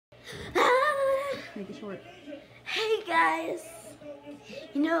Make it short. Hey guys,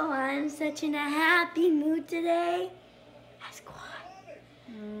 you know I'm such in a happy mood today. Ask why.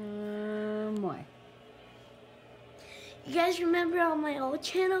 Why? You guys remember on my old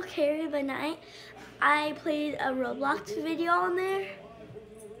channel, Carry by Night, I played a Roblox video on there?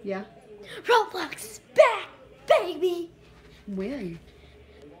 Yeah. Roblox is back, baby! When?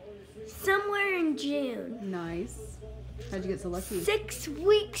 Somewhere in June. Nice. How'd you get so lucky? 6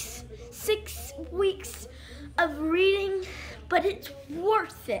 weeks. 6 weeks of reading, but it's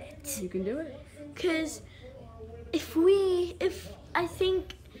worth it. You can do it. Because if I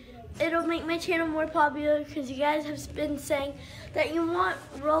think it'll make my channel more popular, because you guys have been saying that you want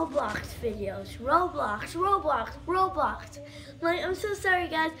Roblox videos. Roblox. Like, I'm so sorry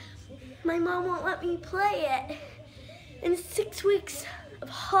guys, my mom won't let me play it. In 6 weeks of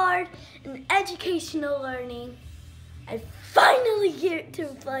hard and educational learning, I finally get to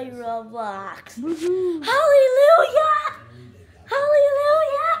play Roblox. Woohoo! Hallelujah!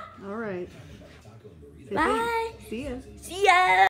 Hallelujah! All right. Say Bye. thanks. See ya. See ya!